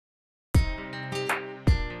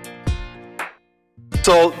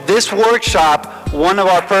So this workshop, one of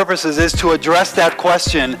our purposes is to address that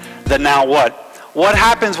question, the now what. What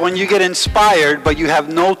happens when you get inspired but you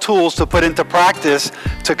have no tools to put into practice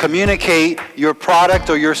to communicate your product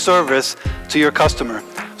or your service to your customer?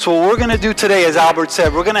 So what we're going to do today, as Albert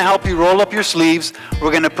said, we're going to help you roll up your sleeves, we're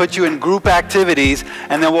going to put you in group activities,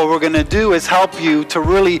 and then what we're going to do is help you to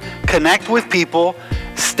really connect with people,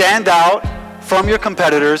 stand out from your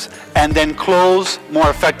competitors, and then close more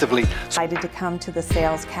effectively. Excited to come to the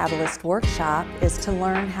Sales Catalyst workshop is to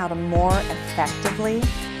learn how to more effectively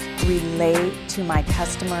relate to my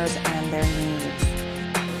customers and their needs.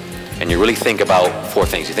 And you really think about four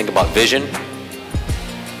things. You think about vision,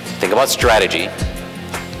 think about strategy,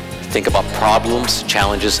 think about problems,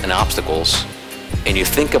 challenges, and obstacles, and you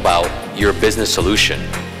think about your business solution.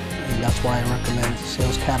 And that's why I recommend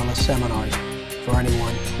Sales Catalyst seminars for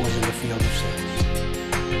anyone who is in the field of sales.